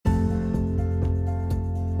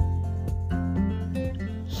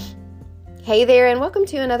Hey there, and welcome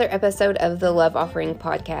to another episode of the Love Offering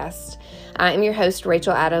Podcast. I am your host,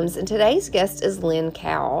 Rachel Adams, and today's guest is Lynn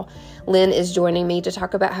Cowell. Lynn is joining me to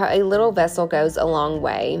talk about how a little vessel goes a long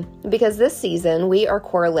way, because this season we are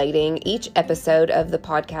correlating each episode of the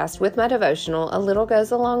podcast with my devotional, A Little Goes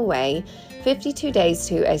a Long Way, 52 Days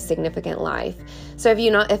to a Significant Life. So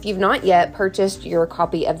if you've not yet purchased your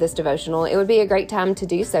copy of this devotional, it would be a great time to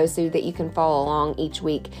do so that you can follow along each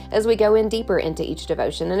week as we go in deeper into each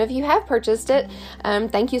devotion. And if you have purchased it,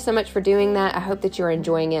 thank you so much for doing that. I hope that you're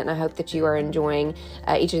enjoying it, and I hope that you are enjoying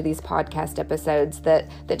each of these podcast episodes that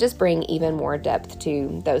just bring even more depth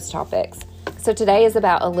to those topics. So today is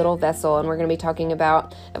about a little vessel, and we're going to be talking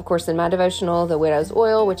about, of course, in my devotional, the widow's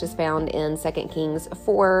oil, which is found in 2 Kings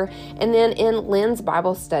 4. And then in Lynn's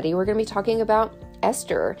Bible study, we're going to be talking about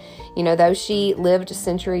Esther. You know, though she lived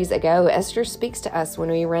centuries ago, Esther speaks to us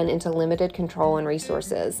when we run into limited control and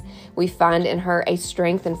resources. We find in her a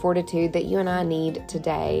strength and fortitude that you and I need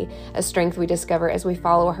today, a strength we discover as we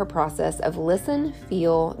follow her process of listen,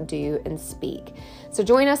 feel, do, and speak. So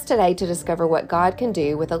join us today to discover what God can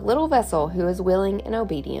do with a little vessel who is willing and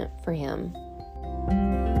obedient for Him.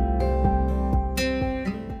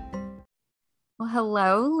 Well,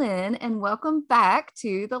 hello, Lynn, and welcome back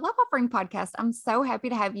to the Love Offering Podcast. I'm so happy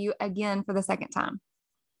to have you again for the second time.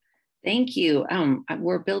 Thank you.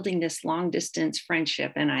 We're building this long distance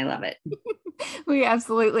friendship, and I love it. We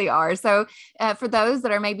absolutely are. So for those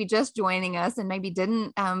that are maybe just joining us and maybe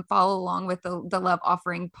didn't follow along with the Love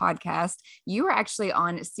Offering Podcast, you were actually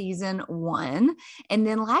on season 1. And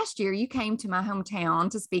then last year you came to my hometown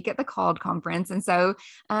to speak at the Called conference. And so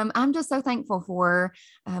I'm just so thankful for,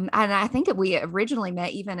 and I think that we originally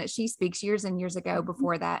met even at She Speaks years and years ago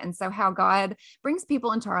before that. And so how God brings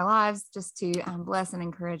people into our lives just to bless and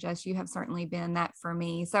encourage us. You have certainly been that for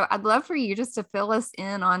me. So I'd love for you just to fill us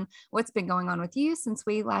in on what's been going on with you since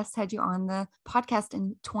we last had you on the podcast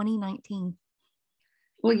in 2019.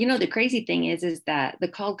 Well, you know, the crazy thing is that the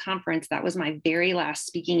Called conference, that was my very last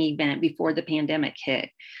speaking event before the pandemic hit.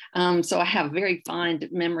 So I have very fond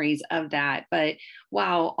memories of that. But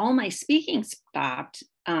while all my speaking stopped,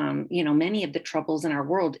 many of the troubles in our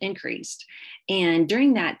world increased. And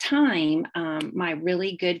during that time, my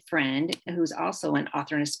really good friend, who's also an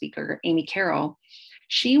author and a speaker, Amy Carroll,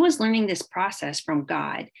 she was learning this process from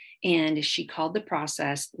God. And she called the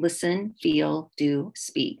process listen, feel, do,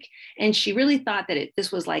 speak. And she really thought that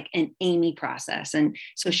this was like an Amy process. And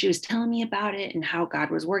so she was telling me about it and how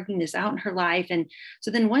God was working this out in her life. And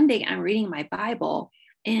so then one day I'm reading my Bible,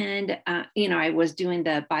 and, I was doing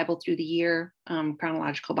the Bible through the year,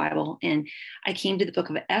 chronological Bible. And I came to the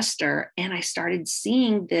book of Esther, and I started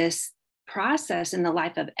seeing this process in the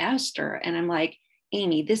life of Esther. And I'm like,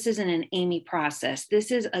 Amy, this isn't an Amy process.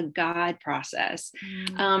 This is a God process.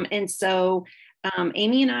 And so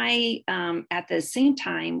Amy and I, at the same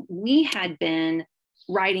time, we had been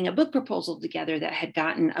writing a book proposal together that had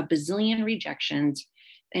gotten a bazillion rejections.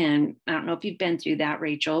 And I don't know if you've been through that,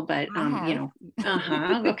 Rachel, but,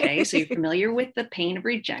 okay. So you're familiar with the pain of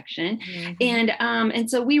rejection. Mm-hmm. And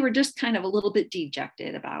so we were just kind of a little bit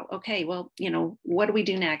dejected about, okay, well, what do we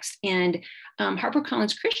do next? And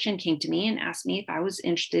HarperCollins Christian came to me and asked me if I was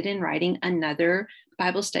interested in writing another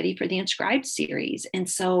Bible study for the Inscribed series. And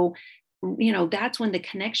so, that's when the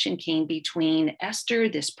connection came between Esther,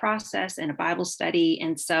 this process, and a Bible study.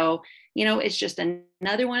 And so, it's just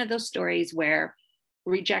another one of those stories where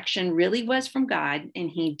rejection really was from God, and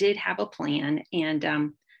He did have a plan.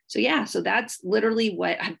 And so that's literally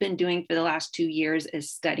what I've been doing for the last 2 years, is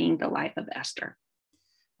studying the life of Esther.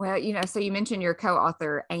 Well, so you mentioned your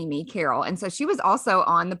co-author, Amy Carroll. And so she was also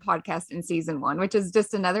on the podcast in season 1, which is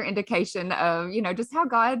just another indication of, just how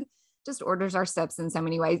God just orders our steps in so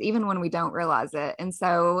many ways, even when we don't realize it. And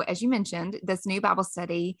so, as you mentioned, this new Bible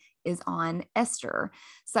study is on Esther.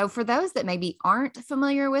 So for those that maybe aren't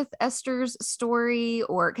familiar with Esther's story,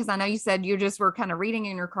 or because I know you said you just were kind of reading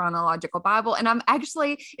in your chronological Bible, and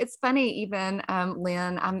it's funny, even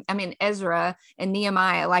Lynn, I'm in Ezra and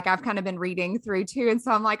Nehemiah, like I've kind of been reading through too. And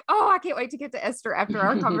so I'm like, oh, I can't wait to get to Esther after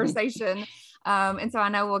our conversation. And so I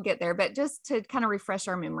know we'll get there, but just to kind of refresh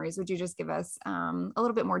our memories, would you just give us a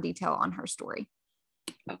little bit more detail on her story?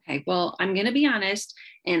 Okay, well, I'm going to be honest,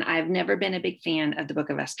 and I've never been a big fan of the book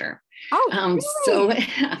of Esther. Oh, really? So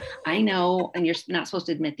I know, and you're not supposed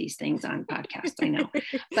to admit these things on podcasts, I know.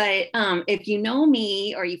 But if you know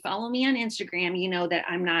me or you follow me on Instagram, you know that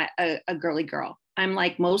I'm not a girly girl. I'm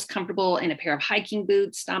like most comfortable in a pair of hiking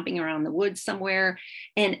boots, stomping around the woods somewhere.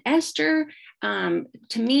 And Esther, to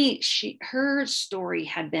me, her story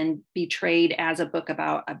had been betrayed as a book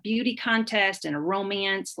about a beauty contest and a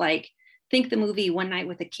romance. Like, think the movie One Night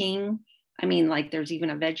with a King. I mean, like there's even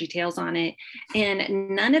a Veggie Tales on it. And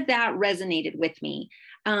none of that resonated with me.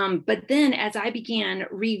 But then as I began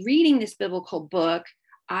rereading this biblical book,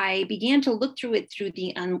 I began to look through it through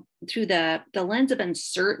the lens of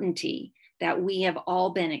uncertainty that we have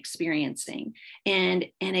all been experiencing. And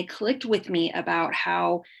it clicked with me about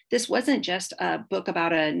how this wasn't just a book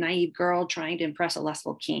about a naive girl trying to impress a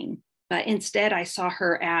lustful king, but instead I saw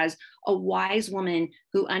her as a wise woman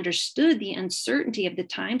who understood the uncertainty of the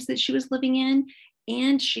times that she was living in.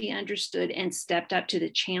 And she understood and stepped up to the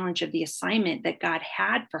challenge of the assignment that God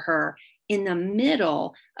had for her in the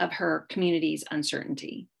middle of her community's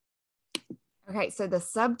uncertainty. Okay, so the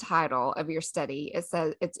subtitle of your study,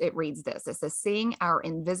 it reads this. It says, "Seeing Our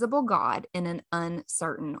Invisible God in an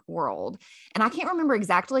Uncertain World." And I can't remember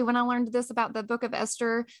exactly when I learned this about the book of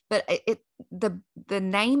Esther, but the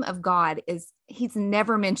name of God he's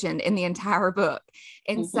never mentioned in the entire book.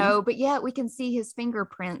 And so, but yet we can see his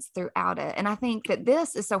fingerprints throughout it. And I think that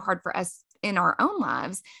this is so hard for us in our own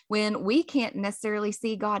lives when we can't necessarily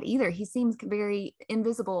see God either. He seems very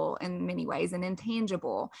invisible in many ways and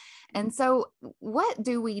intangible. And so what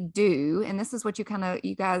do we do? And this is what you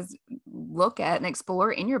guys look at and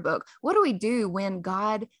explore in your book. What do we do when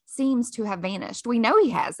God seems to have vanished? We know he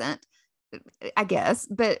hasn't, I guess,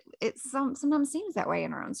 but it sometimes seems that way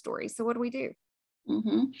in our own story. So what do we do?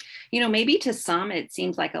 Maybe to some, it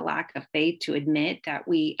seems like a lack of faith to admit that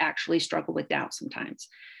we actually struggle with doubt sometimes.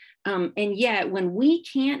 And yet when we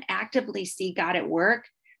can't actively see God at work,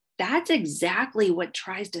 that's exactly what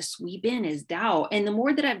tries to sweep in is doubt. And the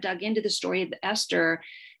more that I've dug into the story of Esther,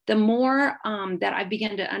 the more that I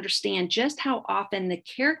began to understand just how often the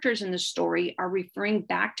characters in the story are referring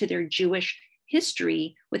back to their Jewish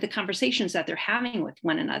history with the conversations that they're having with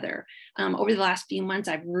one another. Over the last few months,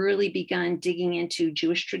 I've really begun digging into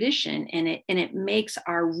Jewish tradition, and it makes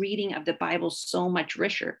our reading of the Bible so much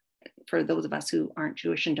richer for those of us who aren't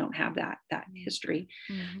Jewish and don't have that history.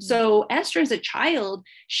 So Esther, as a child,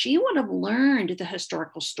 she would have learned the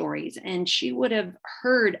historical stories, and she would have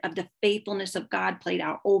heard of the faithfulness of God played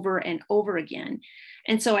out over and over again.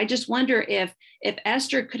 And so I just wonder if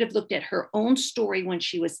Esther could have looked at her own story when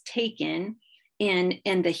she was taken, and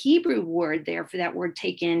the Hebrew word there for that word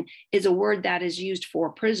taken is a word that is used for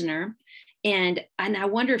prisoner. And I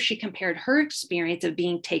wonder if she compared her experience of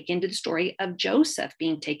being taken to the story of Joseph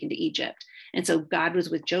being taken to Egypt. And so God was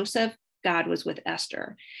with Joseph, God was with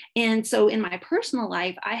Esther. And so in my personal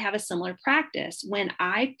life, I have a similar practice. When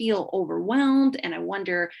I feel overwhelmed and I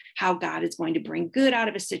wonder how God is going to bring good out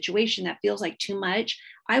of a situation that feels like too much,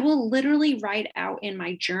 I will literally write out in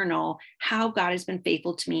my journal how God has been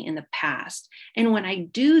faithful to me in the past. And when I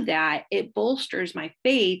do that, it bolsters my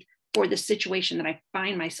faith for the situation that I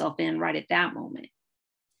find myself in right at that moment.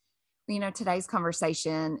 Today's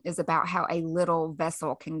conversation is about how a little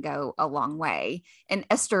vessel can go a long way. And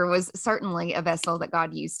Esther was certainly a vessel that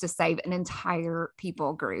God used to save an entire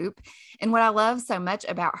people group. And what I love so much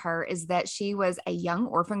about her is that she was a young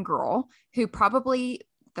orphan girl who probably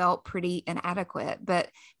felt pretty inadequate, but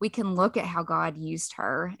we can look at how God used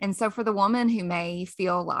her. And so for the woman who may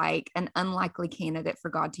feel like an unlikely candidate for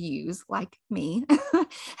God to use, like me,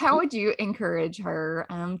 how would you encourage her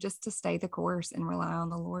just to stay the course and rely on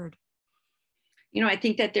the Lord? I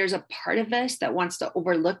think that there's a part of us that wants to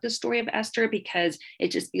overlook the story of Esther because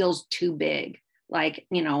it just feels too big. Like,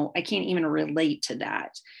 I can't even relate to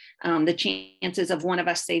that. The chances of one of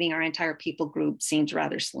us saving our entire people group seems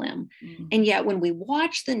rather slim. And yet when we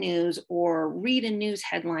watch the news or read a news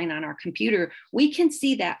headline on our computer, we can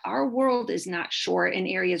see that our world is not short in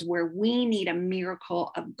areas where we need a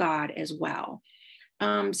miracle of God as well.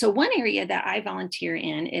 So one area that I volunteer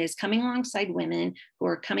in is coming alongside women who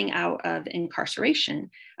are coming out of incarceration.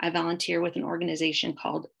 I volunteer with an organization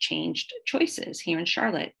called Changed Choices here in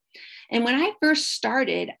Charlotte. And when I first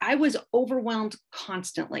started, I was overwhelmed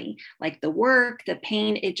constantly, like the work, the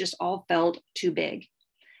pain, it just all felt too big.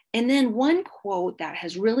 And then one quote that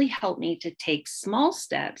has really helped me to take small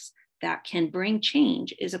steps that can bring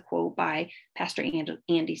change is a quote by Pastor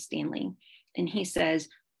Andy Stanley. And he says,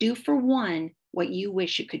 "Do for one what you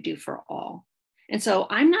wish you could do for all." And so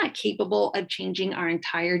I'm not capable of changing our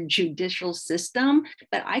entire judicial system,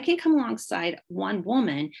 but I can come alongside one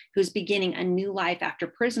woman who's beginning a new life after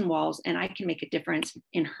prison walls, and I can make a difference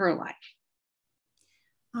in her life.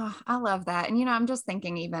 Oh, I love that. And, I'm just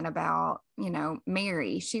thinking even about,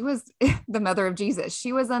 Mary. She was the mother of Jesus.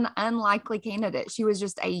 She was an unlikely candidate. She was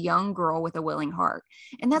just a young girl with a willing heart.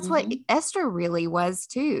 And that's what Esther really was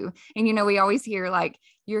too. And, we always hear like,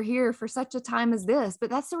 you're here for such a time as this, but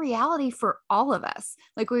that's the reality for all of us.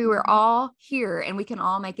 Like we were all here and we can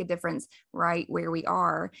all make a difference right where we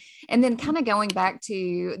are. And then kind of going back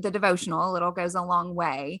to the devotional, a little goes a long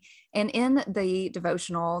way. And in the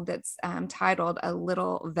devotional that's titled A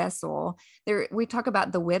Little Vessel, there we talk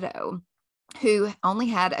about the widow who only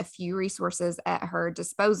had a few resources at her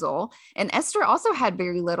disposal. And Esther also had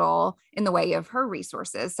very little in the way of her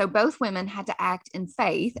resources. So both women had to act in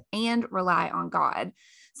faith and rely on God.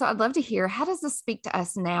 So I'd love to hear, how does this speak to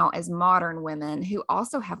us now as modern women who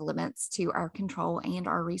also have limits to our control and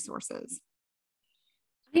our resources?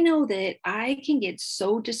 I know that I can get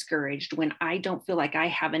so discouraged when I don't feel like I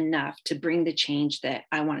have enough to bring the change that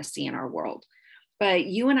I want to see in our world. But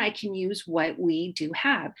you and I can use what we do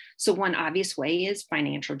have. So one obvious way is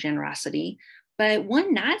financial generosity, but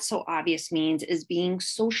one not so obvious means is being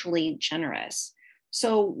socially generous.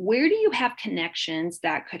 So where do you have connections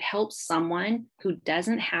that could help someone who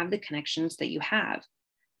doesn't have the connections that you have?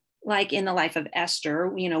 Like in the life of Esther,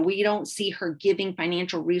 we don't see her giving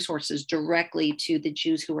financial resources directly to the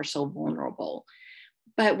Jews who are so vulnerable.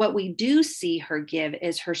 But what we do see her give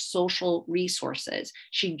is her social resources.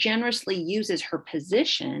 She generously uses her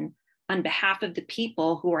position on behalf of the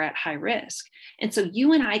people who are at high risk. And so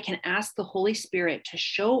you and I can ask the Holy Spirit to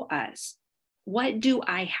show us, what do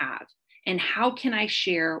I have? And how can I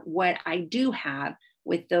share what I do have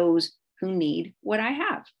with those who need what I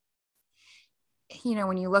have?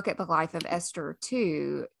 When you look at the life of Esther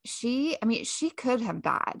too, she could have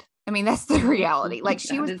died. That's the reality. Like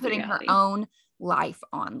she was putting her own life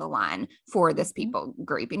on the line for this people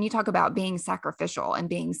group. And you talk about being sacrificial and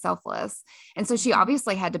being selfless. And so she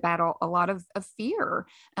obviously had to battle a lot of fear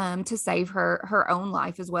to save her own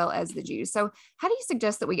life as well as the Jews. So how do you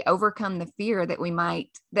suggest that we overcome the fear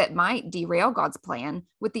that might derail God's plan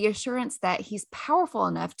with the assurance that he's powerful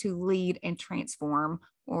enough to lead and transform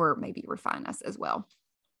or maybe refine us as well?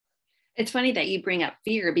 It's funny that you bring up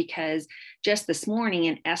fear, because just this morning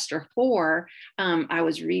in Esther 4, I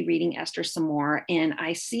was rereading Esther some more, and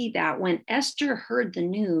I see that when Esther heard the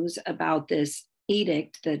news about this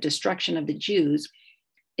edict, the destruction of the Jews,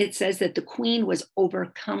 it says that the queen was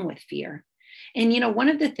overcome with fear. And, one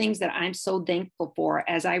of the things that I'm so thankful for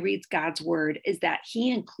as I read God's word is that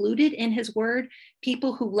he included in his word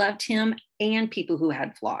people who loved him and people who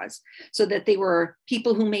had flaws, so that they were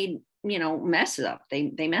people who made mess up.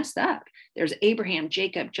 They messed up. There's Abraham,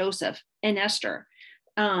 Jacob, Joseph, and Esther.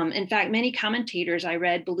 In fact, many commentators I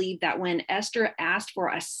read believe that when Esther asked for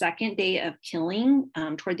a second day of killing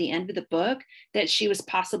toward the end of the book, that she was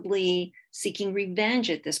possibly seeking revenge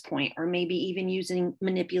at this point, or maybe even using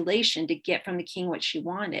manipulation to get from the king what she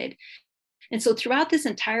wanted. And so throughout this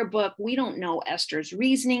entire book, we don't know Esther's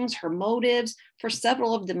reasonings, her motives for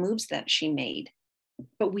several of the moves that she made.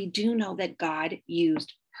 But we do know that God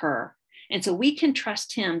used her. And so we can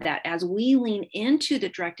trust him that as we lean into the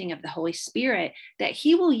directing of the Holy Spirit, that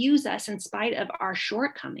he will use us in spite of our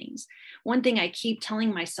shortcomings. One thing I keep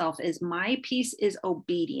telling myself is my peace is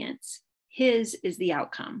obedience. His is the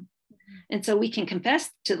outcome. And so we can confess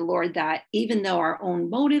to the Lord that even though our own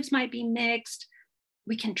motives might be mixed,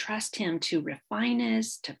 we can trust him to refine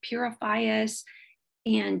us, to purify us,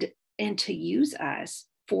 and to use us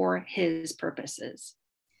for his purposes.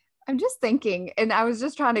 I'm just thinking, and I was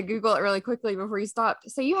just trying to Google it really quickly before you stopped.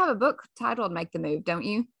 So you have a book titled Make the Move, don't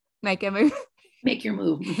you? Make a Move. Make your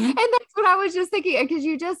move. Mm-hmm. And that's what I was just thinking, because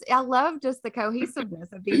I love just the cohesiveness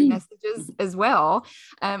of these messages as well.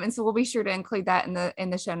 And so we'll be sure to include that in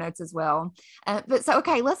the show notes as well.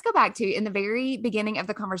 Okay, let's go back to in the very beginning of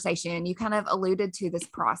the conversation, you kind of alluded to this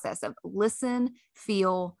process of listen,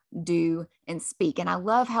 feel, do, and speak. And I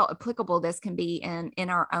love how applicable this can be in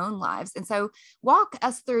our own lives. And so walk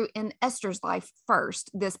us through in Esther's life first,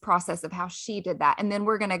 this process of how she did that. And then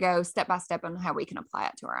we're going to go step by step on how we can apply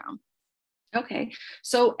it to our own. Okay.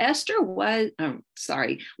 So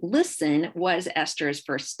listen was Esther's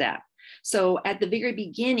first step. So at the very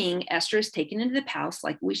beginning, Esther is taken into the palace,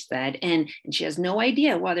 like we said, and she has no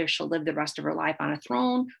idea whether she'll live the rest of her life on a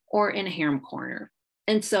throne or in a harem corner.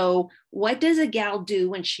 And so what does a gal do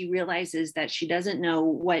when she realizes that she doesn't know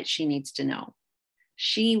what she needs to know?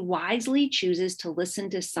 She wisely chooses to listen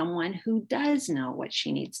to someone who does know what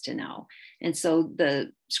she needs to know. And so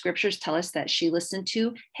the scriptures tell us that she listened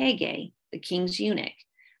to Haggai, the king's eunuch,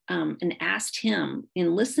 and asked him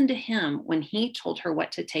and listened to him when he told her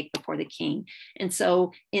what to take before the king. And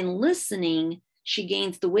so in listening, she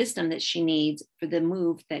gains the wisdom that she needs for the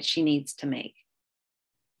move that she needs to make.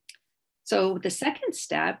 So the second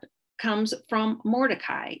step comes from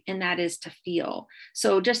Mordecai, and that is to feel.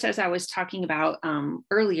 So just as I was talking about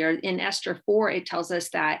earlier in Esther 4, it tells us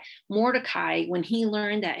that Mordecai, when he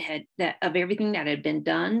learned that of everything that had been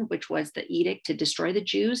done, which was the edict to destroy the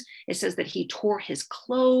Jews, it says that he tore his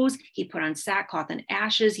clothes, he put on sackcloth and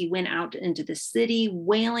ashes, he went out into the city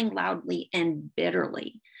wailing loudly and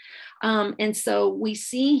bitterly. And so we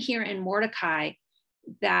see here in Mordecai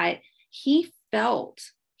that he felt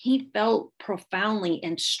profoundly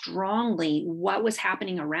and strongly what was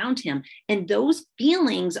happening around him. And those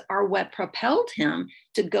feelings are what propelled him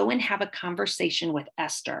to go and have a conversation with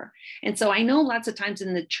Esther. And so I know lots of times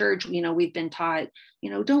in the church, we've been taught,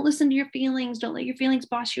 don't listen to your feelings, don't let your feelings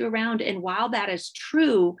boss you around. And while that is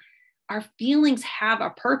true, our feelings have a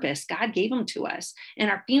purpose. God gave them to us. And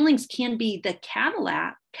our feelings can be the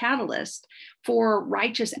catalyst for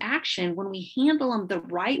righteous action when we handle them the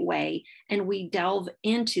right way and we delve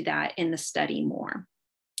into that in the study more.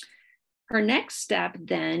 Her next step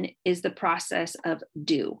then is the process of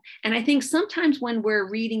do. And I think sometimes when we're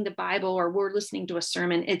reading the Bible or we're listening to a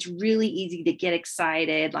sermon, it's really easy to get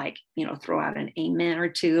excited, like, throw out an amen or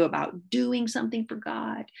two about doing something for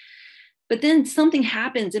God. But then something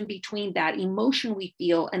happens in between that emotion we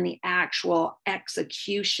feel and the actual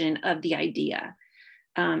execution of the idea.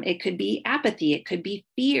 It could be apathy, it could be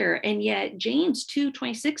fear. And yet James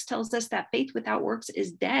 2:26 tells us that faith without works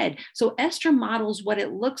is dead. So Esther models what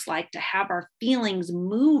it looks like to have our feelings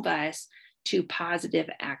move us to positive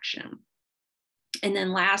action. And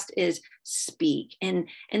then last is speak. And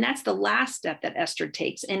that's the last step that Esther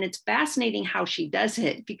takes. And it's fascinating how she does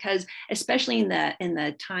it, because especially in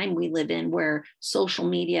the time we live in where social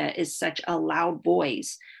media is such a loud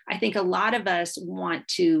voice, I think a lot of us want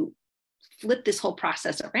to flip this whole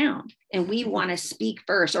process around, and we want to speak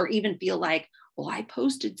first, or even feel like, well, I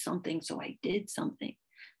posted something, so I did something.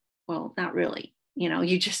 Well, not really.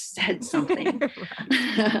 You just said something.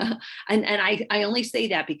 and I only say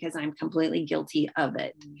that because I'm completely guilty of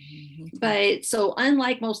it. But so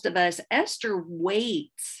unlike most of us, Esther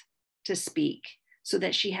waits to speak so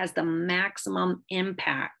that she has the maximum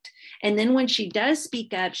impact. And then when she does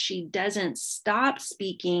speak up, she doesn't stop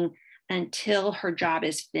speaking until her job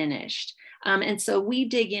is finished. And so we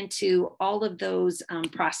dig into all of those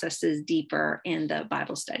processes deeper in the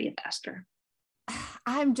Bible study of Esther.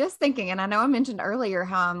 I'm just thinking, and I know I mentioned earlier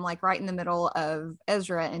how I'm like right in the middle of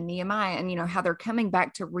Ezra and Nehemiah, and how they're coming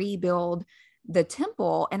back to rebuild the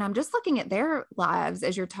temple. And I'm just looking at their lives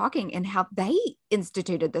as you're talking and how they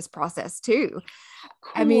instituted this process too.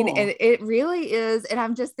 Cool. I mean, it really is. And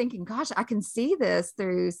I'm just thinking, gosh, I can see this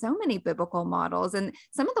through so many biblical models. And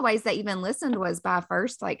some of the ways they even listened was by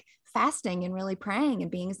first like fasting and really praying and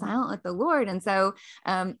being silent with the Lord. And so,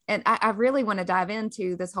 and I really want to dive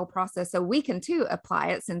into this whole process so we can too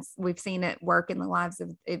apply it, since we've seen it work in the lives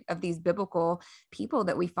of these biblical people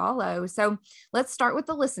that we follow. So let's start with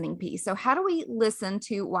the listening piece. So how do we listen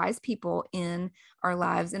to wise people in our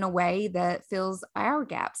lives in a way that fills our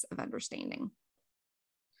gaps of understanding?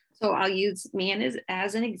 So I'll use me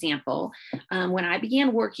as an example. When I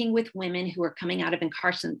began working with women who were coming out of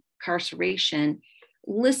incarceration,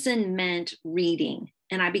 listen meant reading.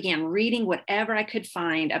 And I began reading whatever I could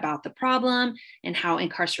find about the problem and how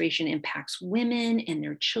incarceration impacts women and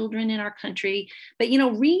their children in our country. But,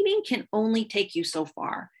 reading can only take you so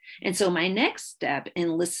far. And so my next step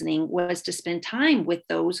in listening was to spend time with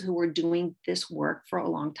those who were doing this work for a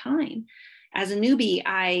long time. As a newbie,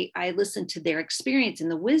 I listened to their experience and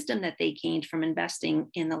the wisdom that they gained from investing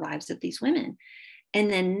in the lives of these women. And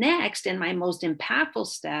then next, and my most impactful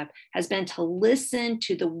step, has been to listen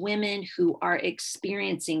to the women who are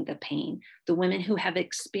experiencing the pain, the women who have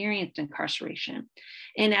experienced incarceration.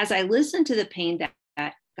 And as I listened to the pain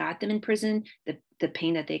that got them in prison, the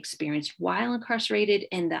pain that they experienced while incarcerated,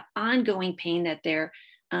 and the ongoing pain that they're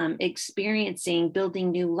experiencing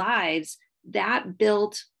building new lives, that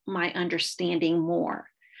built my understanding more.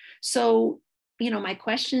 So, my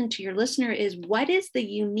question to your listener is, what is the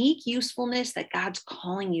unique usefulness that God's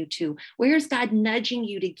calling you to? Where is God nudging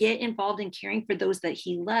you to get involved in caring for those that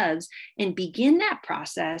he loves? And begin that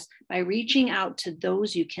process by reaching out to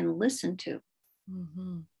those you can listen to.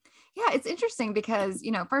 Mm-hmm. Yeah, it's interesting because,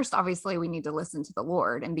 first, obviously, we need to listen to the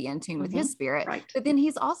Lord and be in tune with his spirit. Right. But then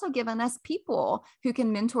he's also given us people who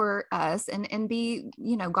can mentor us and be,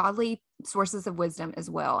 godly sources of wisdom as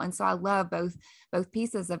well. And so I love both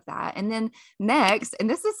pieces of that. And then next, and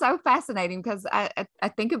this is so fascinating because I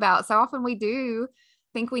think about so often we do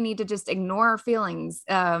think we need to just ignore our feelings.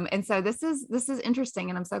 And so this is interesting.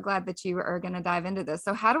 And I'm so glad that you are going to dive into this.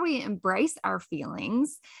 So how do we embrace our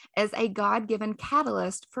feelings as a God-given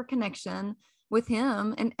catalyst for connection with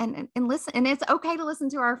him and listen. And it's okay to listen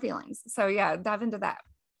to our feelings. So yeah, dive into that.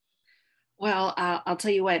 Well, I'll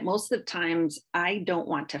tell you what, most of the times I don't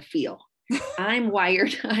want to feel. I'm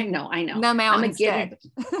wired. I know. No, I'm a getter. instead.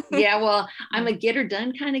 Yeah, well, I'm a get her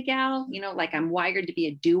done kind of gal, like I'm wired to be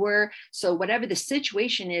a doer. So whatever the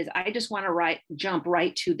situation is, I just want to jump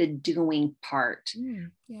right to the doing part.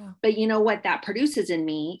 Yeah. But you know what that produces in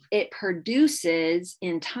me? It produces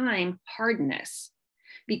in time hardness.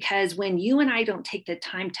 Because when you and I don't take the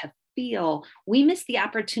time to feel, we miss the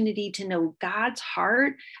opportunity to know God's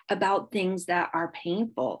heart about things that are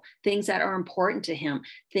painful, things that are important to him,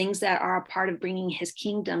 things that are a part of bringing his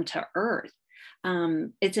kingdom to earth.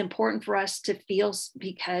 It's important for us to feel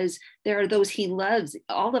because there are those he loves,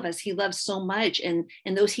 all of us, he loves so much. And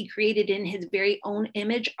those he created in his very own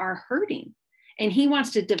image are hurting. And he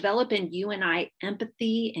wants to develop in you and I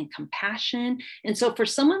empathy and compassion. And so for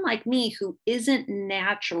someone like me who isn't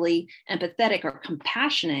naturally empathetic or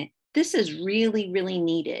compassionate, this is really, really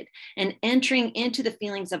needed. And entering into the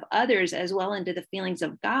feelings of others as well into the feelings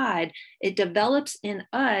of God, it develops in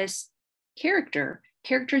us character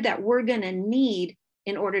that we're going to need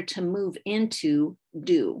in order to move into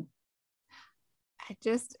do. It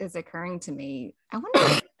just is occurring to me. I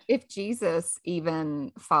wonder if Jesus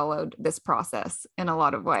even followed this process in a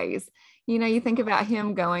lot of ways. You think about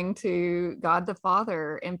him going to God the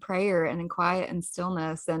Father in prayer and in quiet and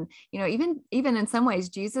stillness. And, even in some ways,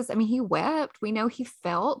 Jesus, he wept. We know he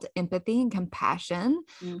felt empathy and compassion.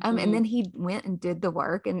 Mm-hmm. And then he went and did the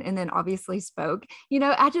work and then obviously spoke.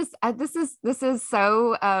 This is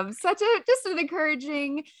so just an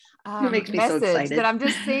encouraging message so that I'm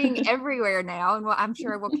just seeing everywhere now. And I'm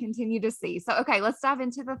sure we'll continue to see. So, okay, let's dive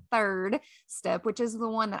into the third step, which is the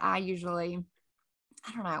one that I usually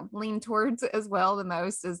lean towards as well the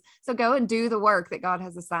most is, so go and do the work that God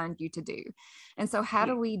has assigned you to do. And so how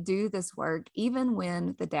do we do this work even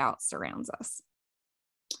when the doubt surrounds us?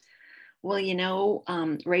 Well,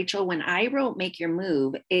 Rachel, when I wrote Make Your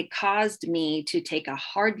Move, it caused me to take a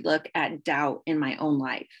hard look at doubt in my own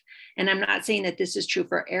life. And I'm not saying that this is true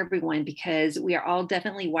for everyone because we are all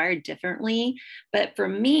definitely wired differently. But for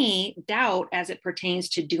me, doubt as it pertains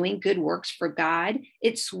to doing good works for God,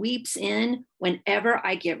 it sweeps in whenever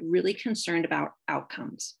I get really concerned about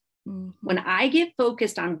outcomes. Mm-hmm. When I get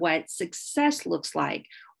focused on what success looks like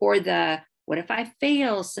or the what if I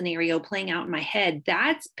fail scenario playing out in my head,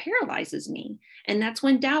 that paralyzes me. And that's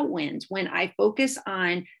when doubt wins, when I focus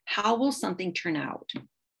on how will something turn out.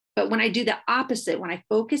 But when I do the opposite, when I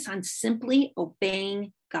focus on simply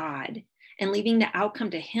obeying God and leaving the outcome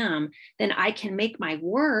to him, then I can make my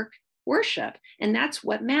work worship. And that's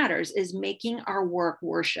what matters, is making our work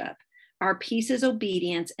worship. Our peace is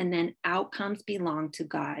obedience, and then outcomes belong to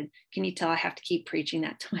God. Can you tell I have to keep preaching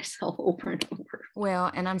that to myself over and over?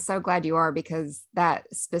 Well, and I'm so glad you are, because that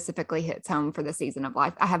specifically hits home for the season of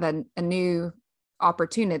life. I have a new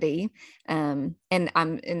opportunity, and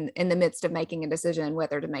I'm in the midst of making a decision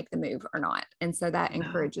whether to make the move or not. And so that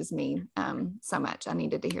encourages me so much. I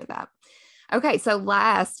needed to hear that. Okay, so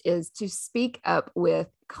last is to speak up with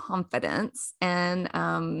confidence. And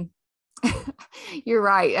you're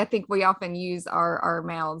right. I think we often use our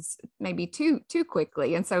mouths maybe too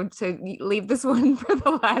quickly. And so to leave this one for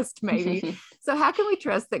the last, maybe. So how can we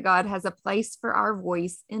trust that God has a place for our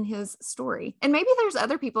voice in his story? And maybe there's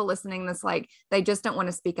other people listening that's like, they just don't want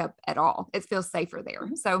to speak up at all. It feels safer there.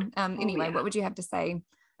 So anyway, what would you have to say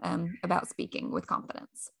about speaking with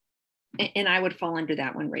confidence? And I would fall under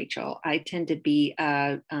that one, Rachel. I tend to be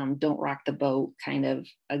a don't rock the boat kind of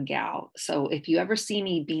a gal. So if you ever see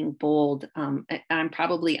me being bold, I'm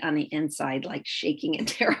probably on the inside, like shaking and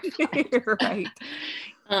terrified. Right.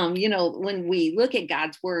 When we look at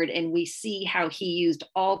God's word and we see how he used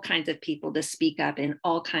all kinds of people to speak up in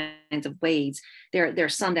all kinds of ways,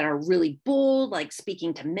 there's some that are really bold, like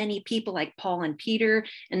speaking to many people, like Paul and Peter.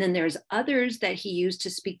 And then there's others that he used to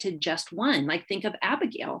speak to just one, like think of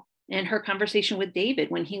Abigail and her conversation with David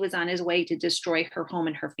when he was on his way to destroy her home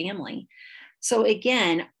and her family. So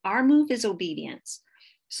again, our move is obedience.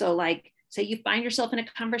 So like, say you find yourself in a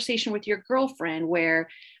conversation with your girlfriend where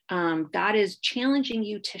God is challenging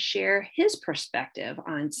you to share his perspective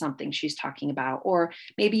on something she's talking about, or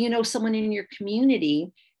maybe someone in your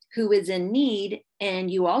community who is in need, and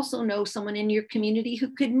you also know someone in your community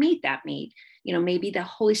who could meet that need. Maybe the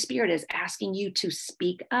Holy Spirit is asking you to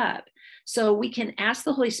speak up. So we can ask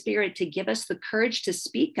the Holy Spirit to give us the courage to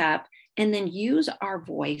speak up and then use our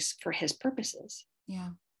voice for his purposes. Yeah.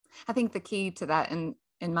 I think the key to that, and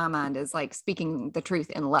in my mind is like speaking the truth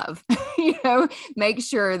in love. Make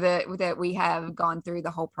sure that we have gone through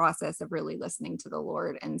the whole process of really listening to the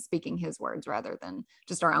Lord and speaking his words rather than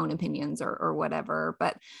just our own opinions or whatever.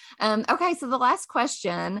 But okay, so the last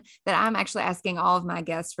question that I'm actually asking all of my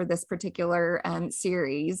guests for this particular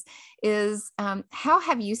series is, how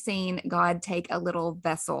have you seen God take a little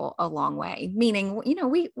vessel a long way? Meaning,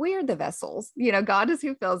 we are the vessels, God is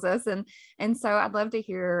who fills us. And so I'd love to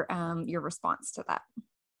hear your response to that.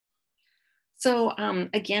 So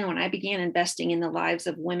again, when I began investing in the lives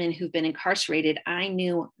of women who've been incarcerated, I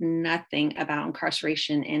knew nothing about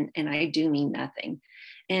incarceration, and I do mean nothing.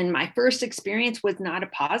 And my first experience was not a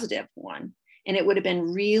positive one. And it would have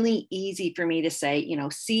been really easy for me to say,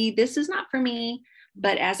 see, this is not for me.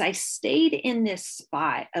 But as I stayed in this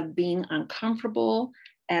spot of being uncomfortable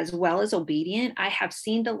as well as obedient, I have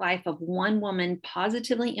seen the life of one woman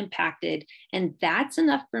positively impacted. And that's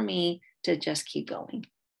enough for me to just keep going.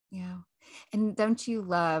 Yeah. And don't you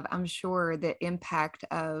love, I'm sure, the impact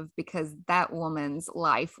of, because that woman's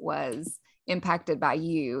life was impacted by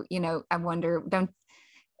you, I wonder,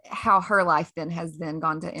 how her life then has then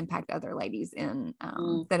gone to impact other ladies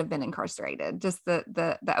that have been incarcerated. Just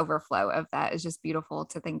the overflow of that is just beautiful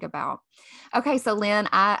to think about. Okay. So Lynn,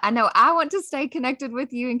 I know I want to stay connected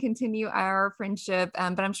with you and continue our friendship,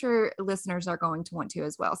 but I'm sure listeners are going to want to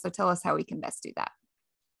as well. So tell us how we can best do that.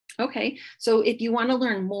 Okay, so if you want to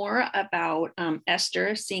learn more about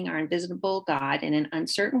Esther, Seeing Our Invisible God in an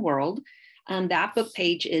Uncertain World, that book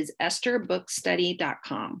page is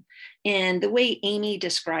estherbookstudy.com. And the way Amy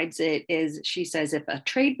describes it is, she says, if a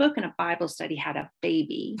trade book and a Bible study had a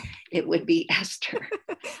baby, it would be Esther.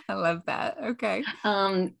 I love that. Okay.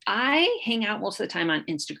 I hang out most of the time on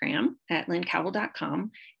Instagram at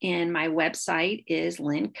lyncowell.com, and my website is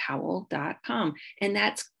lyncowell.com. And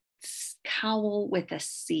that's Cowell with a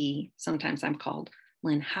C. Sometimes I'm called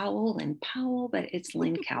Lynn Howell and Powell, but it's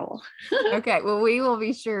Lynn Cowell. Okay. Well, we will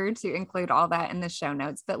be sure to include all that in the show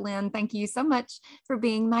notes. But Lynn, thank you so much for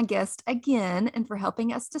being my guest again and for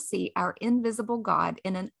helping us to see our invisible God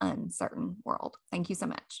in an uncertain world. Thank you so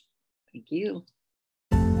much. Thank you.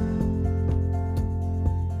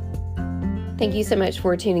 Thank you so much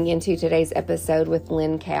for tuning into today's episode with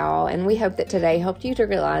Lynn Cowell, and we hope that today helped you to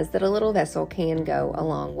realize that a little vessel can go a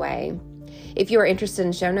long way. If you are interested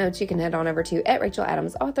in show notes, you can head on over to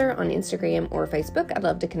 @RachelAdamsAuthor on Instagram or Facebook. I'd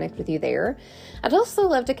love to connect with you there. I'd also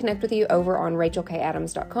love to connect with you over on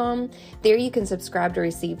RachelKAdams.com. There you can subscribe to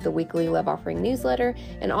receive the weekly Love Offering newsletter,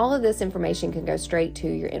 and all of this information can go straight to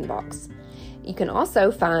your inbox. You can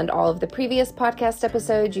also find all of the previous podcast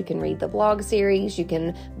episodes. You can read the blog series. You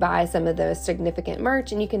can buy some of the significant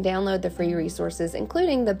merch, and you can download the free resources,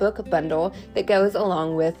 including the book bundle that goes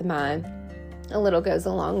along with my A Little Goes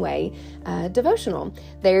a Long Way devotional.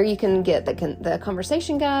 There you can get the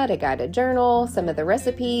conversation guide, a guided journal, some of the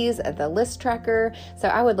recipes, the list tracker. So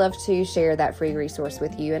I would love to share that free resource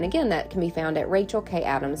with you. And again, that can be found at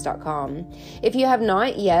RachelKAdams.com. If you have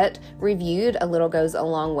not yet reviewed A Little Goes a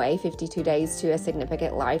Long Way, 52 Days to a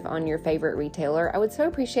Significant Life on your favorite retailer, I would so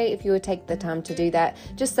appreciate if you would take the time to do that,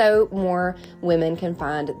 just so more women can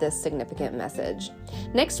find this significant message.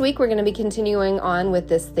 Next week, we're going to be continuing on with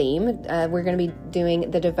this theme. We're going to be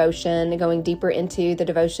doing the devotion, going deeper into the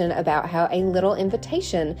devotion about how a little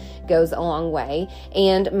invitation goes a long way.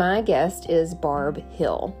 And my guest is Barb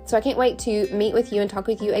Hill. So I can't wait to meet with you and talk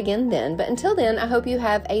with you again then. But until then, I hope you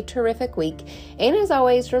have a terrific week. And as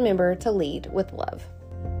always, remember to lead with love.